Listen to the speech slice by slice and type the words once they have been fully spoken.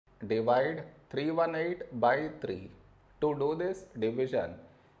divide 318 by 3. To do this division,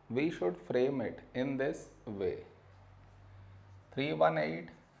 we should frame it in this way. 318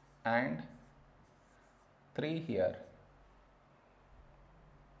 and 3 here.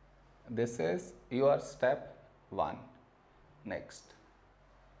 This is your step 1. Next,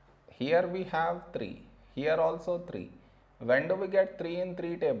 here we have 3, here also 3. When do we get 3 in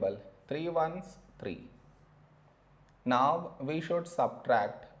 3 table? 3 ones 3. Now we should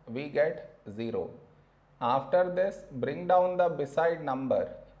subtract, we get 0. After this, bring down the beside number,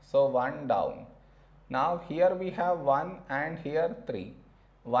 so 1 down. Now here we have 1 and here 3.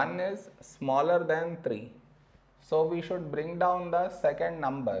 1 is smaller than 3. So we should bring down the second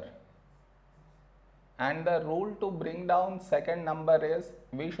number. And the rule to bring down second number is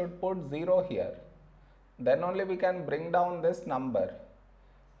we should put 0 here. Then only we can bring down this number.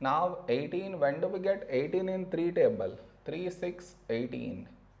 Now 18, when do we get 18 in 3 table? 3, 6, 18.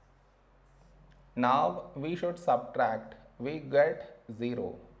 Now we should subtract, we get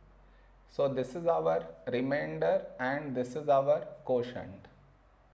 0. So this is our remainder and this is our quotient.